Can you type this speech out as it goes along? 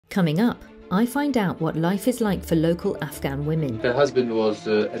Coming up, I find out what life is like for local Afghan women. Her husband was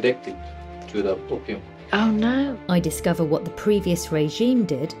addicted to the opium. Oh no. I discover what the previous regime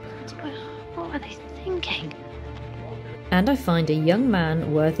did. What are they thinking? And I find a young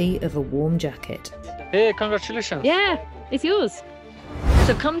man worthy of a warm jacket. Hey, congratulations. Yeah, it's yours.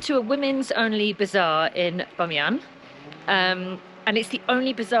 So come to a women's only bazaar in Bamyan. And it's the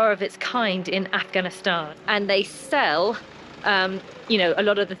only bazaar of its kind in Afghanistan. And they sell, you know, a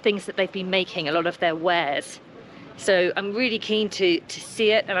lot of the things that they've been making, a lot of their wares. So I'm really keen to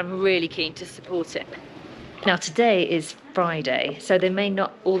see it, and I'm really keen to support it. Now today is Friday, so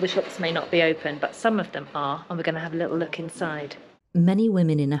all the shops may not be open, but some of them are, and we're going to have a little look inside. Many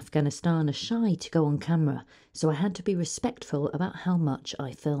women in Afghanistan are shy to go on camera, so I had to be respectful about how much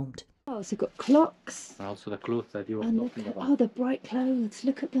I filmed. Oh, so we've got clocks. And also the clothes that you were And talking about. oh, the bright clothes,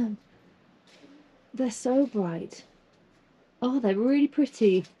 look at them. They're so bright. Oh, they're really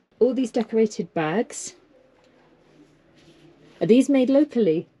pretty. All these decorated bags. Are these made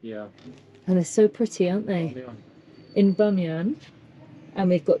locally? Yeah. And they're so pretty, aren't they? In Bamyan. And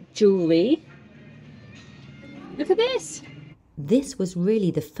we've got jewellery. Look at this. This was really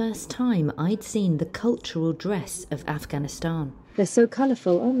the first time I'd seen the cultural dress of Afghanistan. They're so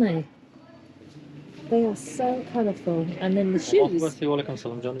colourful, aren't they? They are so colourful. And then the shoes. Oh,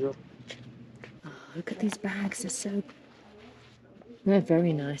 look at these bags. They're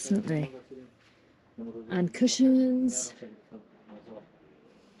very nice, aren't they? And cushions.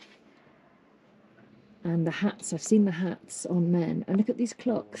 And the hats. I've seen the hats on men. And look at these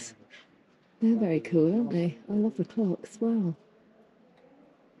clocks. They're very cool, aren't they? I love the clocks. Wow.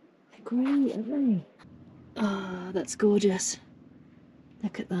 They're great, aren't they? Ah, oh, that's gorgeous.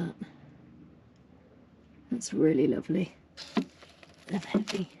 Look at that. That's really lovely. And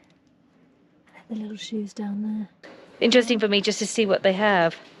heavy. And the little shoes down there. Interesting for me just to see what they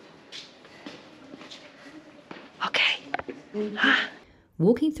have. Okay.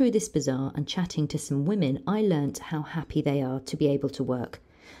 Walking through this bazaar and chatting to some women, I learnt how happy they are to be able to work.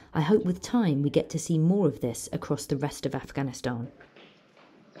 I hope with time we get to see more of this across the rest of Afghanistan.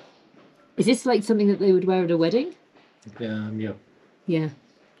 Is this like something that they would wear at a wedding? Yeah. Yeah.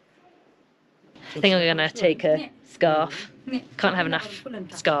 I think I'm going to take a scarf. Can't have enough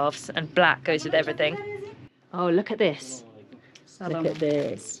scarves, and black goes with everything. Oh, look at this. Look at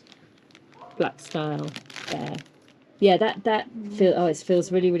this. Black style there. Yeah, it feels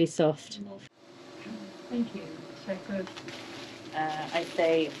really, really soft. Thank you. So good. I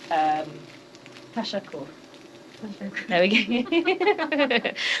say Tashakkur. There we go. I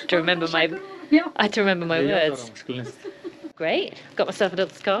had to remember my words. Great. Got myself a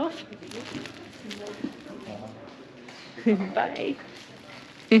little scarf. Bye.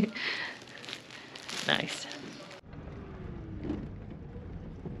 Nice.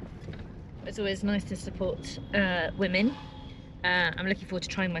 It's always nice to support women. I'm looking forward to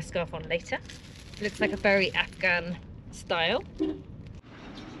trying my scarf on later. It looks like a very Afghan style.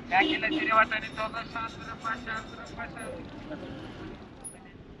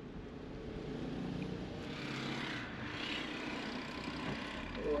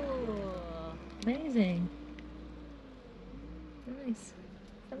 Oh, amazing. Nice.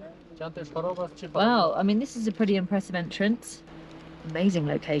 Wow, I mean, this is a pretty impressive entrance. Amazing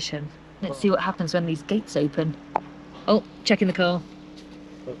location. Let's see what happens when these gates open. Oh, checking the car.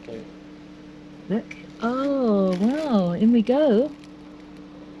 Okay. Look. Oh, wow. In we go.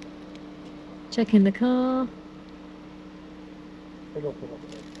 Checking the car. We will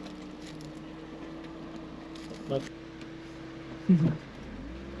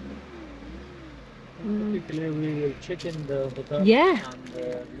check in the hotel. Yeah. And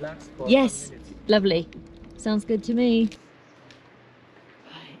relax for Yes. Lovely. Sounds good to me.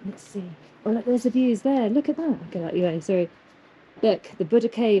 Right, let's see. Oh, look, there's the views there. Look at that. Get out your way, sorry. Look, the Buddha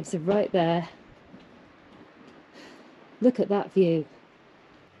caves are right there. Look at that view.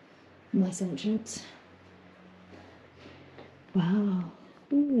 Nice entrance. Wow.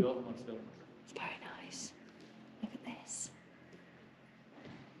 Ooh. It's very nice. Look at this.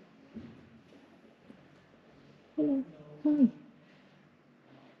 Hello. Hi.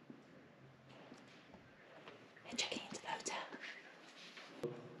 We're checking into the hotel.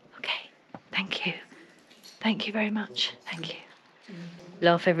 Okay. Thank you. Thank you very much. Thank you.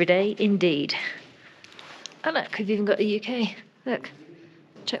 Laugh every day, indeed. Oh look, we've even got a UK. Look.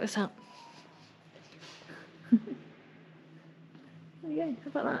 Check this out. There you go. How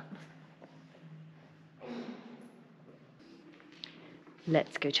about that?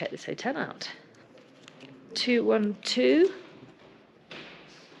 Let's go check this hotel out. 212.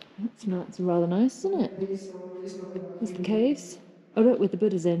 That's rather nice, isn't it? There's the caves. Oh look, with the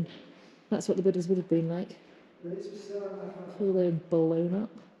Buddhas in. That's what the Buddhas would have been like. All they're blown up.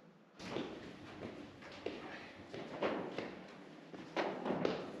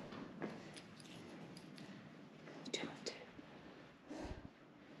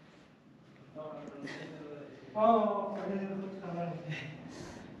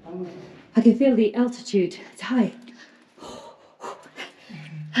 I can feel the altitude. It's high.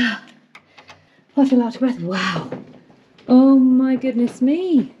 I feel out of breath. Wow. Oh my goodness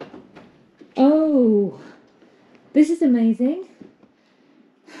me. Oh, this is amazing.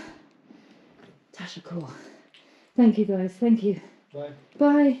 Tasha, cool. Thank you guys. Thank you. Bye.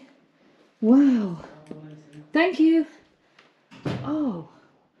 Bye. Wow. Thank you. Oh,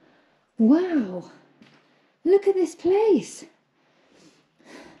 wow. Look at this place.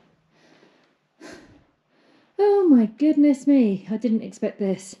 Oh my goodness me. I didn't expect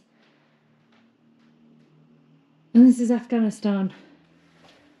this. And this is Afghanistan.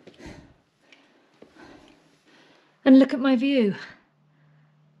 And look at my view.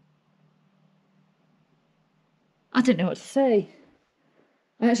 I don't know what to say.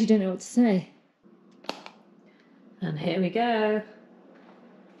 I actually don't know what to say. And here we go.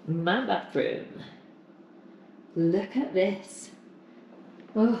 My bathroom. Look at this.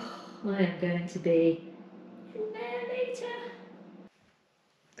 Oh, I am going to be in there later.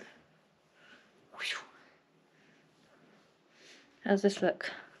 How's this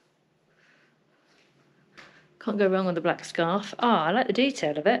look? Can't go wrong with the black scarf. Ah, I like the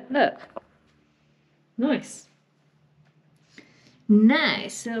detail of it. Look. Nice.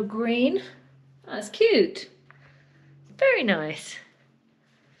 Nice. So green. That's cute. Very nice.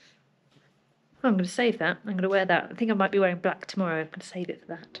 Oh, I'm going to save that. I'm going to wear that. I think I might be wearing black tomorrow. I'm going to save it for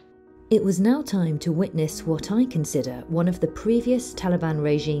that. It was now time to witness what I consider one of the previous Taliban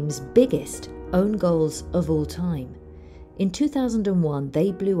regime's biggest own goals of all time. In 2001,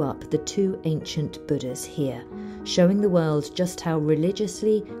 they blew up the two ancient Buddhas here, showing the world just how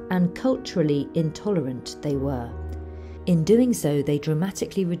religiously and culturally intolerant they were. In doing so, they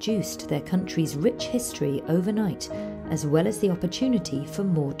dramatically reduced their country's rich history overnight, as well as the opportunity for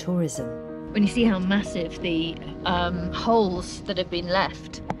more tourism. When you see how massive the holes that have been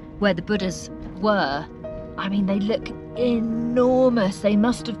left where the Buddhas were, I mean, they look enormous. They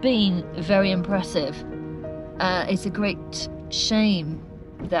must have been very impressive. It's a great shame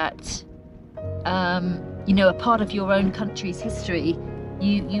that, you know, a part of your own country's history,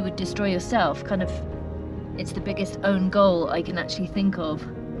 you would destroy yourself. Kind of, it's the biggest own goal I can actually think of.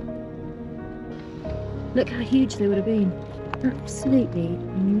 Look how huge they would have been. Absolutely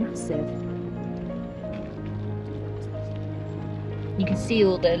massive. You can see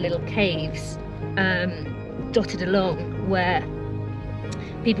all the little caves dotted along where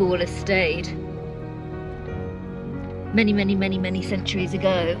people will have stayed many centuries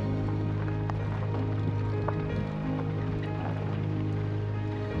ago.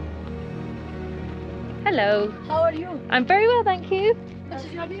 Hello. How are you? I'm very well, thank you. What's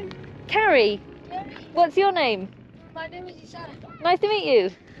your name? Carrie. What's your name? My name is Isara. Nice to meet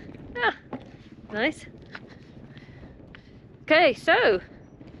you. Ah, nice. Okay, so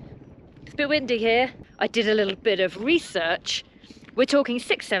it's a bit windy here. I did a little bit of research. We're talking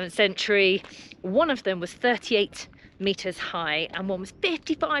 6th, 7th century. One of them was 38 meters high and one was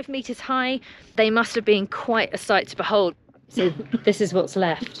 55 meters high. They must have been quite a sight to behold. So this is what's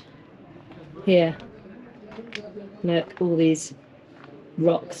left here. Look, all these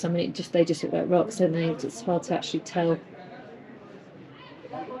rocks. I mean, they just look like rocks, don't they? It's hard to actually tell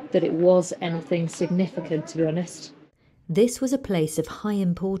that it was anything significant, to be honest. This was a place of high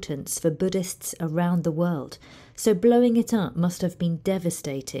importance for Buddhists around the world, so blowing it up must have been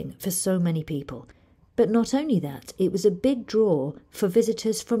devastating for so many people. But not only that, it was a big draw for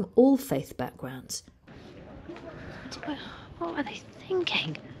visitors from all faith backgrounds. What were they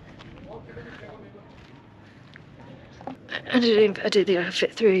thinking? I don't think I can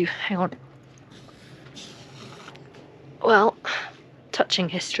fit through. Hang on. Well, touching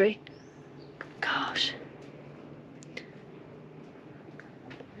history. Gosh.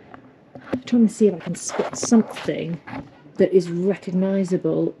 I'm trying to see if I can spot something that is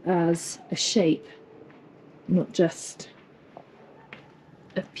recognisable as a shape, not just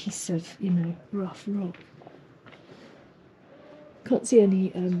a piece of, you know, rough rock. Can't see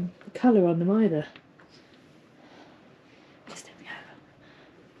any colour on them either. Just stepping over.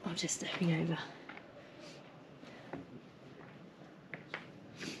 I'm just stepping over.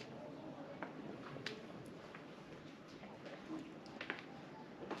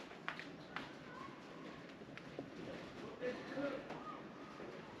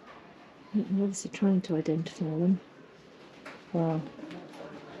 I'm obviously trying to identify them. Wow.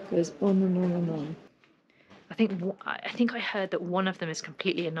 Goes on and on and on. I think I heard that one of them is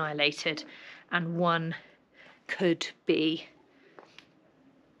completely annihilated and one could be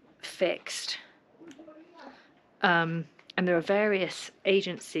fixed. And there are various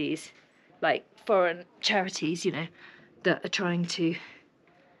agencies, like foreign charities, you know, that are trying to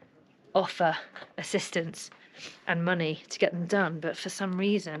offer assistance and money to get them done, but for some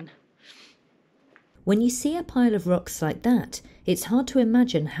reason... When you see a pile of rocks like that, it's hard to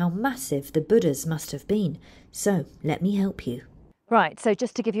imagine how massive the Buddhas must have been. So let me help you. Right, so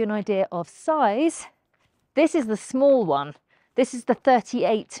just to give you an idea of size, this is the small one. This is the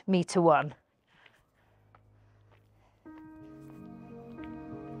 38-metre one.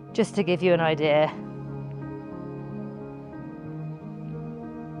 Just to give you an idea.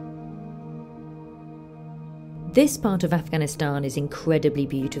 This part of Afghanistan is incredibly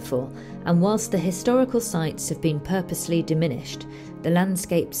beautiful, and whilst the historical sites have been purposely diminished, the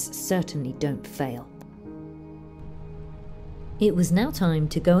landscapes certainly don't fail. It was now time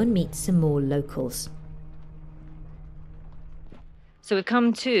to go and meet some more locals. So we've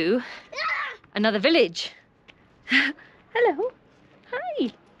come to another village. Hello.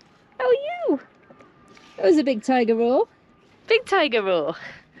 Hi. How are you? That was a big tiger roar. Big tiger roar.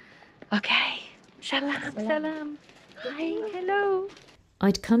 Okay. Salam, salam. Hi, hello.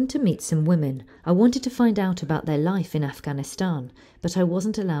 I'd come to meet some women. I wanted to find out about their life in Afghanistan, but I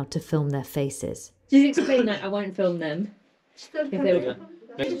wasn't allowed to film their faces. Just explain that I won't film them. If they were...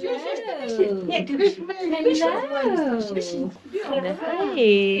 Hello.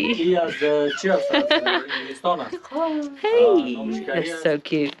 Hey. That's so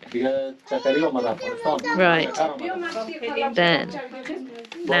cute. Right. Then,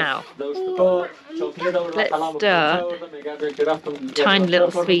 now, let's start. Tiny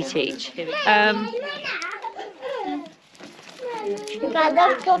little sweet each. And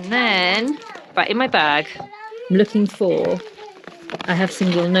then, right, in my bag, I'm looking for... I have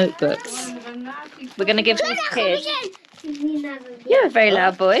single notebooks. We're going to give this kid... You have a very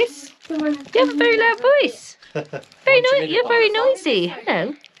loud voice. You have a very loud voice. You're very noisy.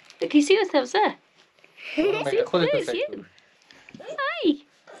 Hello. Look, you see yourselves there. There's you. Hi.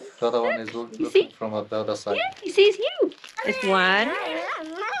 The other one is looking from the other side. Yeah, he sees you. There's one.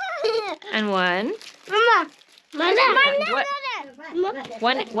 And one.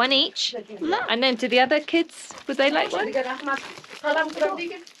 One each. And then to the other kids, would they like one?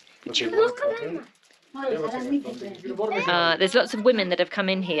 There's lots of women that have come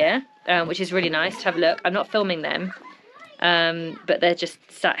in here, which is really nice to have a look. I'm not filming them, but they're just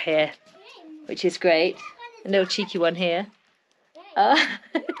sat here, which is great. A little cheeky one here.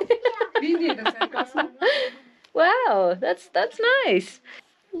 Wow, that's nice.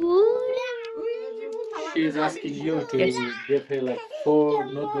 She is asking you to give her like 4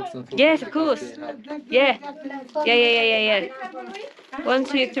 notebooks and 4. Yes, of course. Yeah. 1,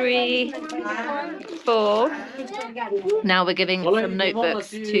 2, 3, 4. Now we're giving some notebooks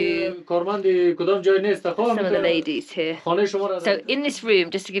to some of the ladies here. So in this room,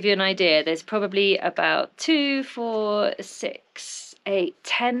 just to give you an idea, there's probably about 2, 4, 6, 8,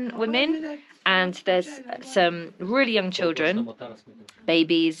 10 women, and there's some really young children,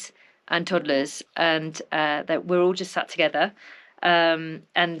 babies and toddlers, and that we're all just sat together. And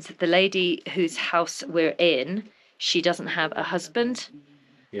the lady whose house we're in, she doesn't have a husband.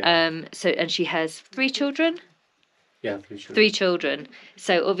 And she has 3 children. Yeah, 3 children. 3 children.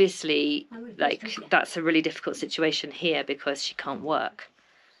 So obviously, like, that's a really difficult situation here because she can't work.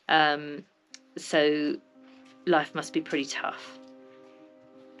 So life must be pretty tough.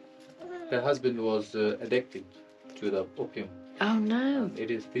 Her husband was addicted to the opium. Oh no. And it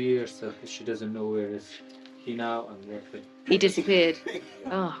is 3 years that she doesn't know where is he now and what. He disappeared.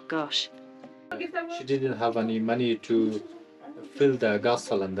 Oh gosh. She didn't have any money to fill the gas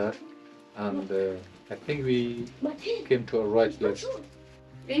cylinder, and I think we came to a right place.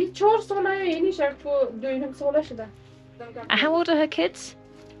 How old are her kids?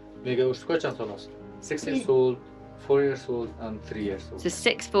 6 years old, 4 years old, and 3 years old. So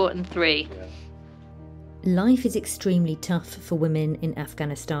 6, 4, and 3. Yeah. Life is extremely tough for women in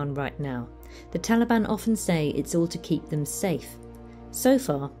Afghanistan right now. The Taliban often say it's all to keep them safe. So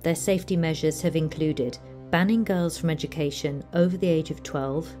far, their safety measures have included banning girls from education over the age of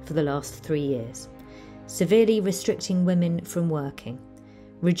 12 for the last 3 years, severely restricting women from working,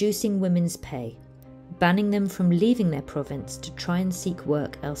 reducing women's pay, banning them from leaving their province to try and seek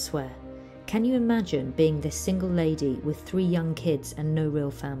work elsewhere. Can you imagine being this single lady with 3 young kids and no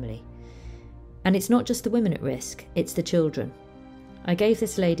real family? And it's not just the women at risk, it's the children. I gave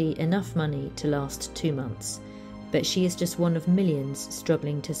this lady enough money to last 2 months, but she is just one of millions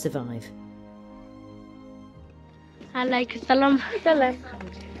struggling to survive. Salam.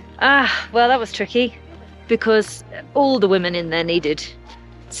 Ah, well, that was tricky because all the women in there needed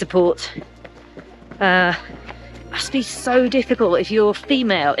support. Must be so difficult if you're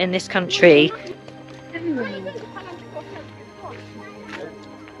female in this country.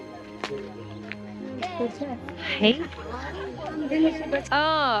 Hey?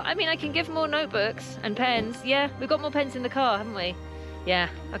 Oh, I mean, I can give more notebooks and pens. Yeah, we've got more pens in the car, haven't we? Yeah,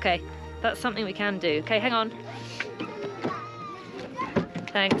 okay. That's something we can do. Okay, hang on.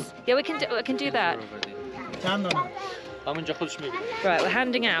 Thanks. Yeah, we can do that. Right, we're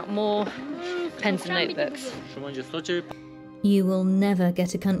handing out more pens and notebooks. You will never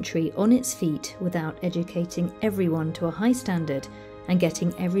get a country on its feet without educating everyone to a high standard and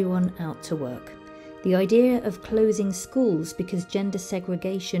getting everyone out to work. The idea of closing schools because gender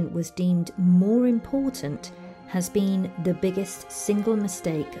segregation was deemed more important has been the biggest single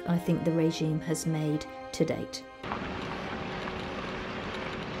mistake I think the regime has made to date.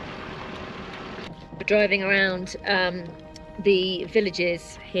 We're driving around the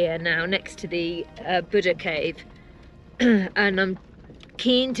villages here now next to the Buddha cave, and I'm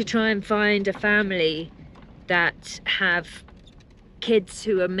keen to try and find a family that have kids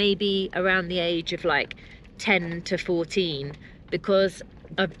who are maybe around the age of like 10 to 14, because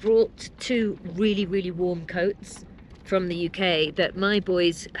I've brought 2 really, really warm coats from the UK that my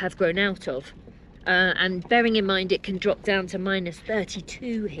boys have grown out of. And bearing in mind it can drop down to minus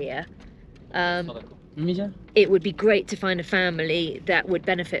 32 here, it would be great to find a family that would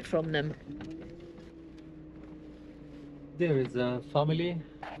benefit from them. There is a family.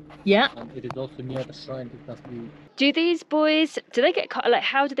 Yeah. And it is also near the shrine. It must be. Do these boys, do they get caught, like,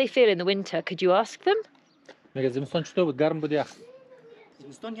 how do they feel in the winter? Could you ask them? It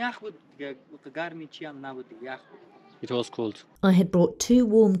was cold. I had brought 2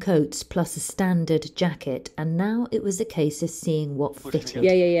 warm coats plus a standard jacket, and now it was a case of seeing what fitted.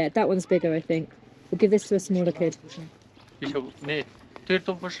 Yeah. That one's bigger, I think. We'll give this to a smaller kid.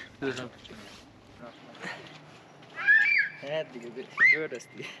 At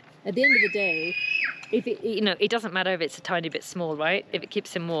the end of the day, if it, you know, it doesn't matter if it's a tiny bit small, right? If it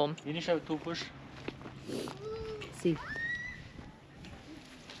keeps him warm. See.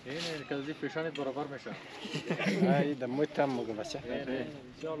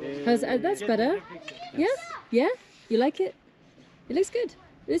 That's better. Yeah. You like it? It looks good.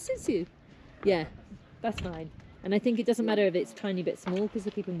 It suits you. Yeah, that's fine. And I think it doesn't matter if it's a tiny bit small because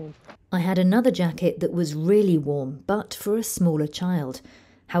they keep him warm. I had another jacket that was really warm, but for a smaller child.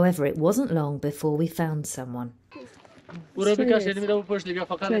 However, it wasn't long before we found someone. Try this.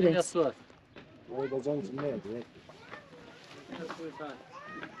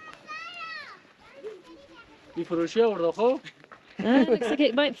 Looks like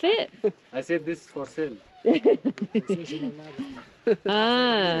it might fit. I said this is for sale. I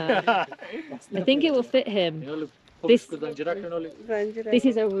think it will fit him. This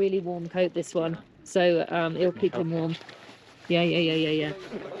is a really warm coat, this one, so it'll keep him warm. Yeah.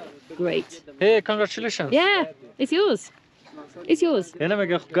 Great. Hey, congratulations. Yeah, it's yours. It's yours. A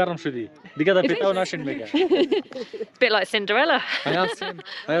bit like Cinderella. I have seen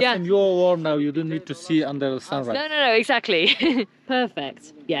your warm now. You don't need to see under the sunrise. No, exactly.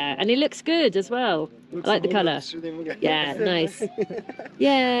 Perfect. Yeah, and it looks good as well. I like the colour. Yeah, nice.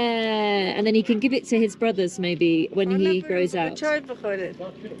 Yeah, and then he can give it to his brothers maybe when he grows out.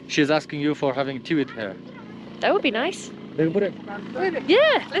 She's asking you for having tea with her. That would be nice.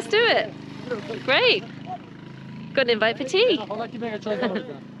 Yeah, let's do it. Great. Got an invite for tea.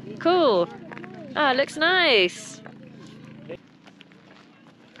 Cool. Ah, looks nice.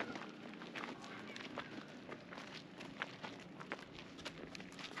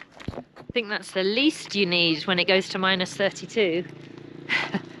 I think that's the least you need when it goes to minus 32.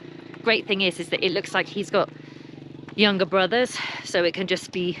 Great thing is that it looks like he's got younger brothers, so it can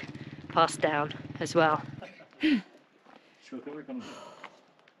just be passed down as well.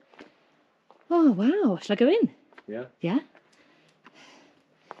 Oh wow, shall I go in? Yeah?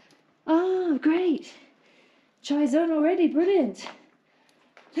 Oh, great. Chai's on already, brilliant.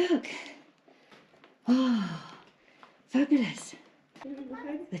 Look. Oh, fabulous.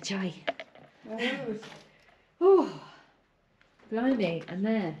 The chai. Oh, blimey, and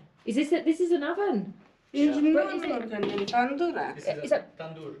there. Is this an oven? Yeah. Is that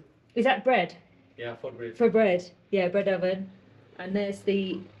tandoor? Is that bread? Yeah, for bread. For bread, yeah, bread oven. And there's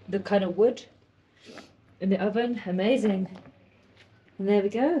the kind of wood in the oven, amazing. And there we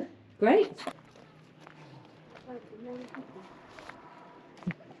go, great.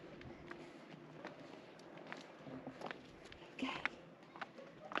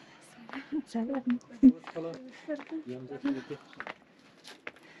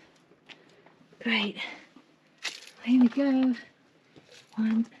 Great. Here we go.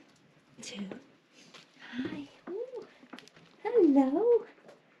 1, 2. Hi. Ooh. Hello.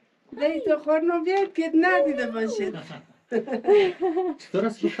 دای تو خورنو بیاد که ندیده باشید. چطور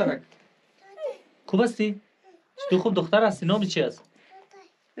هستی دخترک؟ خوب هستی؟ تو خوب دختر هستی؟ نام چی است؟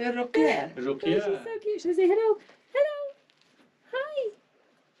 رقیه. رقیه. So cute. Should I say hello? Hello. Hi.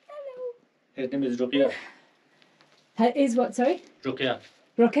 Hello. Her name is Ruqya. Is what, sorry? Ruqya.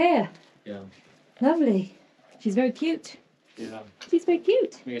 Rokeya. Yeah. Lovely. She's very cute. Yeah. She's very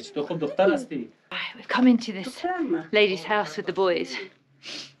cute. میگه چطور خوب دختر هستی؟ Right, we've come into this lady's house with the boys.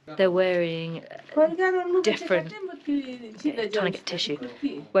 They're wearing different, trying to get tissue,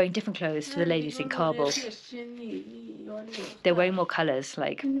 wearing different clothes to the ladies in Kabul. They're wearing more colours,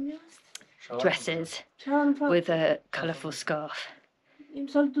 like dresses with a colourful scarf,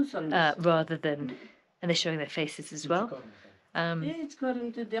 rather than, and they're showing their faces as well. They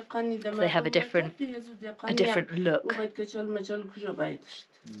have a different look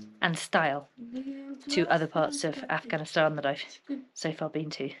and style to other parts of Afghanistan that I've so far been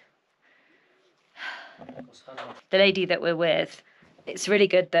to. The lady that we're with, it's really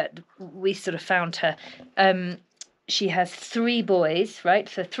good that we sort of found her. She has 3 boys, right?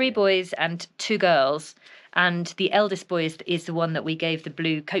 So 3 boys and 2 girls, and the eldest boy is the one that we gave the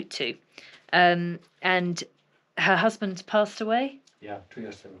blue coat to. And her husband passed away. Yeah, 2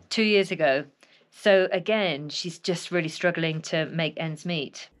 years ago. 2 years ago. So again, she's just really struggling to make ends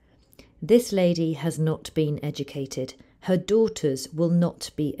meet. This lady has not been educated. Her daughters will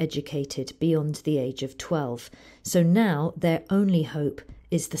not be educated beyond the age of 12. So now their only hope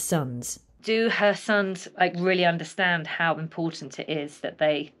is the sons. Do her sons really understand how important it is that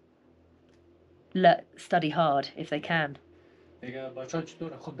they study hard if they can? بچه‌ها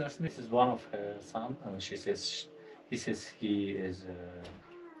چطور خوب درس نیست. Is one of her son and he says he is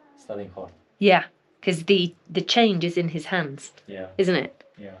studying hard. Yeah, because the change is in his hands. Yeah. Isn't it?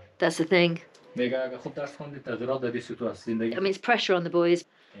 Yeah. That's the thing. میگه اگه خوب درس خوندی تغییرات دادی تو زندگی. I mean, it's pressure on the boys.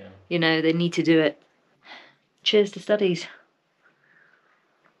 Yeah. You know, they need to do it. Cheers to studies.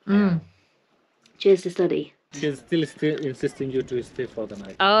 Cheers to study. She's still insisting you to stay for the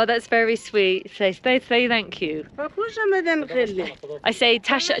night. Oh, that's very sweet. Say thank you. خوش آمدن خیلی. I say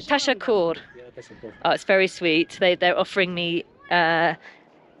Tasha Kaur. Oh, it's very sweet. They're offering me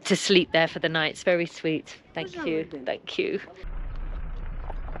to sleep there for the night. It's very sweet. Thank you. Thank you.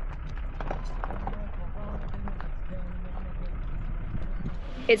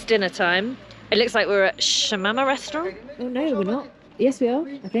 It's dinner time. It looks like we're at Shamama restaurant. Oh no, we're not. Yes, we are,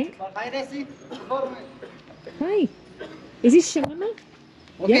 I think. Hi. Is this Shamama?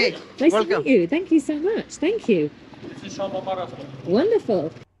 Okay. Yeah. Nice to meet you. Thank you so much. Thank you.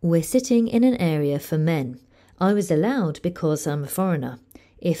 Wonderful. We're sitting in an area for men. I was allowed because I'm a foreigner.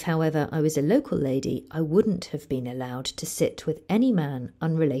 If, however, I was a local lady, I wouldn't have been allowed to sit with any man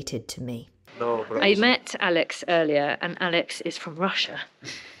unrelated to me. I met Alex earlier, and Alex is from Russia.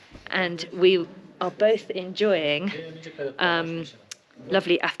 And we are both enjoying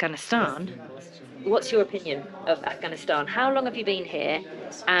lovely Afghanistan. What's your opinion of Afghanistan? How long have you been here,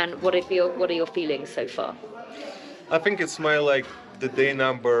 and what are your feelings so far? I think it's the day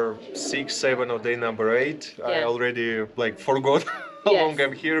number 6, 7 or day number 8. Yeah. I already forgot how long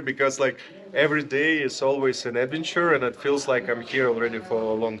I'm here because every day is always an adventure and it feels like I'm here already for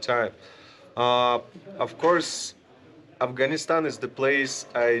a long time. Of course, Afghanistan is the place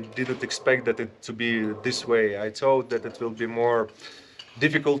I didn't expect that it to be this way. I thought that it will be more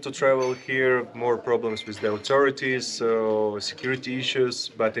difficult to travel here, more problems with the authorities, security issues,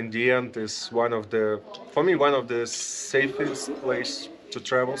 but in the end it's one of the safest place to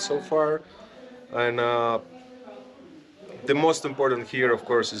travel so far. And the most important here, of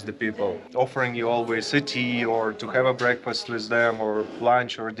course, is the people. Offering you always a tea or to have a breakfast with them or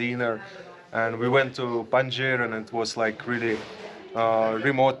lunch or dinner. And we went to Panjshir and it was really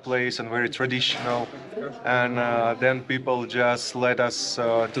remote place and very traditional. And then people just let us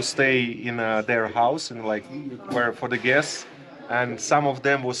to stay in their house and where for the guests. And some of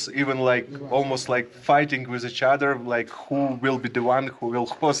them was even almost fighting with each other, who will be the one who will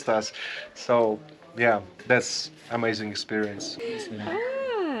host us. So yeah, that's amazing experience.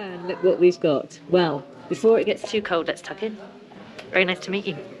 Look what we've got. Well, before it gets too cold, let's tuck in. Very nice to meet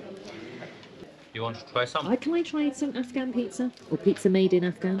you. You want to try some? Can I try some Afghan pizza? Or pizza made in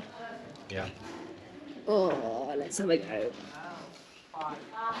Afghan? Yeah. Oh, let's have a go.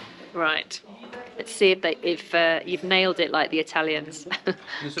 Right. Let's see if you've nailed it like the Italians.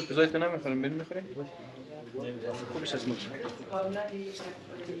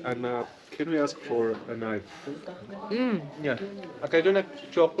 And can we ask for a knife? Mm, Yeah. Okay, do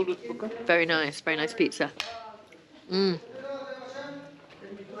chop very nice pizza. Mm.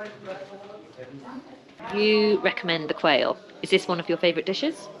 You recommend the quail. Is this one of your favourite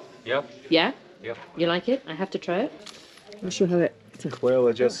dishes? Yeah. Yeah? Yeah. You like it? I have to try it. I'm not sure how it... Well,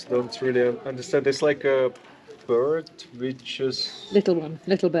 I just don't really understand. It's like a bird which is.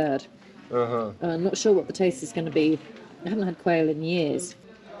 Little bird. Uh-huh. I'm not sure what the taste is going to be. I haven't had quail in years.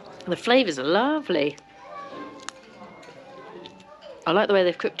 The flavours are lovely. I like the way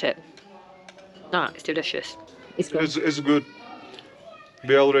they've cooked it. Ah, it's delicious. It's gone. It's good.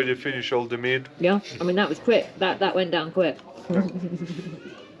 We already finished all the meat. Yeah, I mean, that was quick. That went down quick.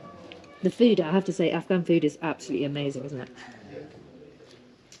 The food, I have to say, Afghan food is absolutely amazing, isn't it?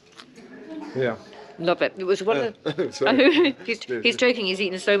 Yeah. Love it. It was one of the... Sorry. he's joking, he's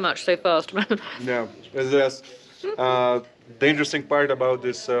eaten so much so fast. Yeah. It's just the interesting part about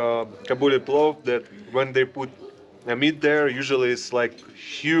this Kabuli plov that when they put a meat there, usually it's like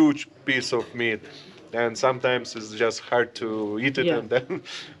huge piece of meat. And sometimes it's just hard to eat it, Yeah. and then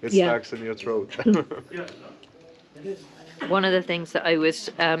it Yeah. stuck in your throat. One of the things that I was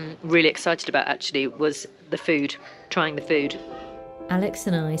really excited about, actually, was the food, trying the food. Alex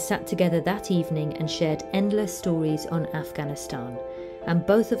and I sat together that evening and shared endless stories on Afghanistan, and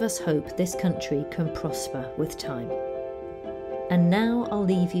both of us hope this country can prosper with time. And now I'll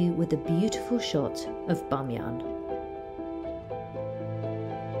leave you with a beautiful shot of Bamyan.